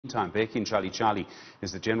Meantime, Bheki Ntshalintshali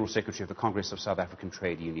is the General Secretary of the Congress of South African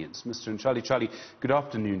Trade Unions. Mr. Ntshalintshali, good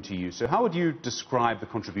afternoon to you. So how would you describe the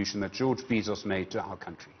contribution that George Bizos made to our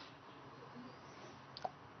country?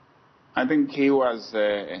 I think he was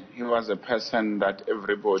a person that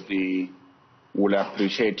everybody will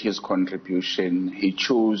appreciate his contribution. He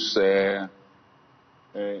chose a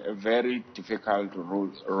very difficult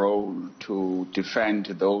role to defend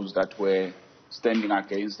those that were standing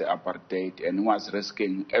against the apartheid, and was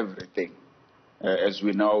risking everything. As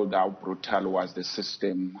we know, how brutal was the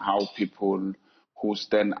system, how people who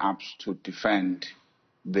stand up to defend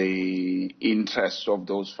the interests of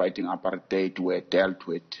those fighting apartheid were dealt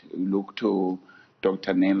with. You look to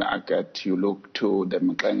Dr. Neil Agat, you look to the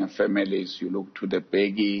Mqenge families, you look to the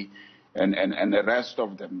Bheki and the rest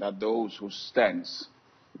of them, that those who stands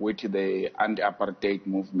with the anti-apartheid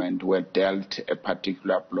movement were dealt a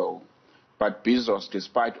particular blow. But Bizos,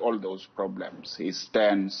 despite all those problems, he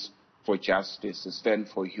stands for justice, he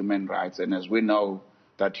stands for human rights. And as we know,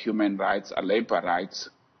 that human rights are labor rights.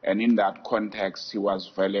 And in that context, he was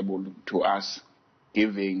valuable to us,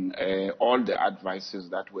 giving all the advices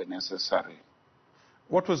that were necessary.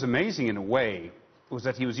 What was amazing in a way was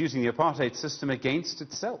that he was using the apartheid system against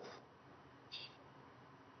itself.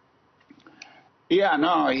 Yeah,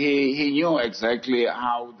 no, he knew exactly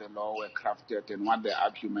how the law were crafted and what the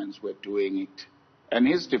arguments were doing it. And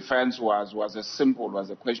his defense was as simple, was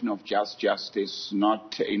a question of justice,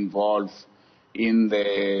 not involved in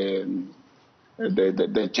the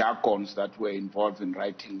jargons that were involved in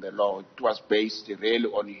writing the law. It was based really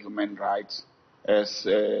on human rights, as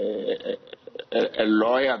a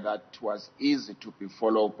lawyer that was easy to be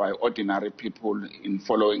followed by ordinary people in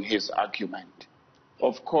following his argument.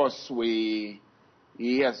 Of course,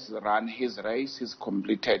 he has run his race, he's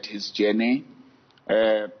completed his journey,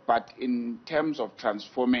 but in terms of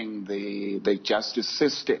transforming the justice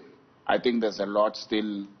system, I think there's a lot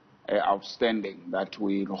still outstanding that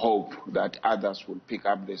we hope that others will pick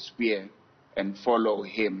up the spear and follow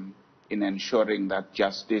him in ensuring that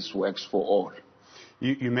justice works for all.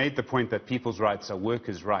 You made the point that people's rights are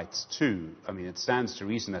workers' rights too. I mean, it stands to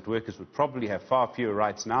reason that workers would probably have far fewer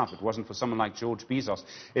rights now if it wasn't for someone like George Bizos.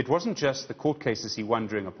 It wasn't just the court cases he won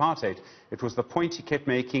during apartheid, it was the point he kept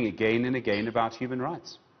making again and again about human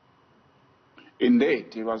rights.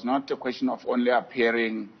 Indeed, it was not a question of only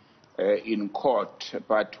appearing in court,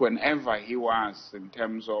 but whenever he was, in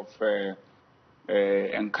terms of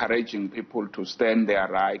encouraging people to stand their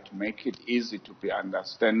right, make it easy to be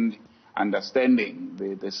understanding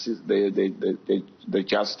the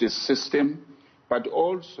justice system, but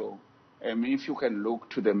also, if you can look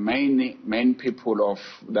to the main people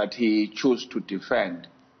that he chose to defend,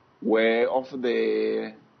 were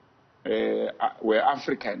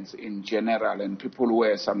Africans in general, and people who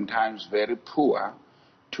were sometimes very poor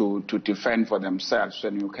to defend for themselves.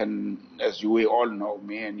 And you can, as we all know,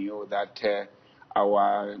 me and you, that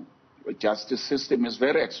our justice system is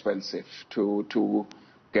very expensive to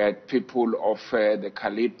get people of the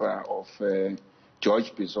caliber of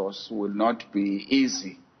George Bizos will not be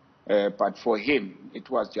easy. But for him, it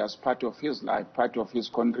was just part of his life, part of his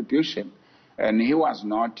contribution. And he was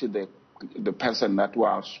not the person that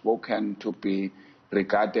was spoken to be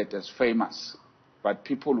regarded as famous. But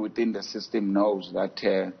people within the system knows that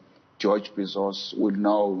George Bizos will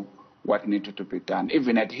know what needed to be done.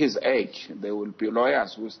 Even at his age, there will be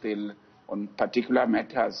lawyers who still, on particular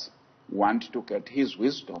matters, want to get his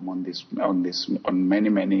wisdom on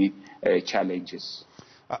many challenges.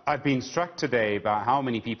 I've been struck today by how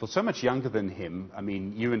many people, so much younger than him, I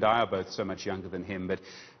mean, you and I are both so much younger than him, but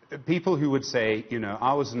people who would say, you know,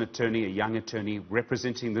 I was an attorney, a young attorney,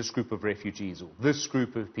 representing this group of refugees or this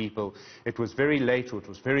group of people. It was very late or it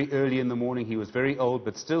was very early in the morning, he was very old,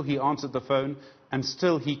 but still he answered the phone and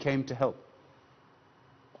still he came to help.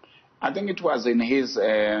 I think it was in his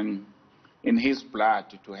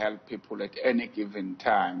blood to help people at any given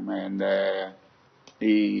time, and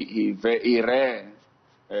he rarely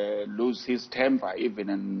lose his temper, even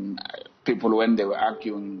in people when they were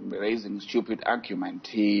arguing, raising stupid argument.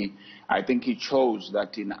 I think he chose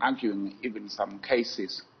that in arguing, even some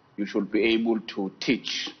cases, you should be able to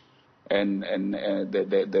teach and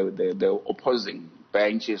the opposing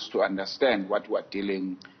benches to understand what we're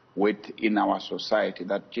dealing with in our society,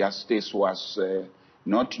 that justice was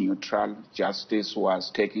not neutral, justice was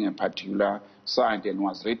taking a particular side and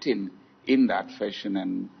was written in that fashion,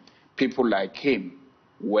 and people like him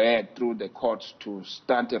were through the courts to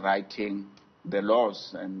start writing the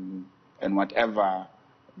laws and whatever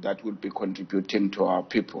that will be contributing to our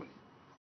people.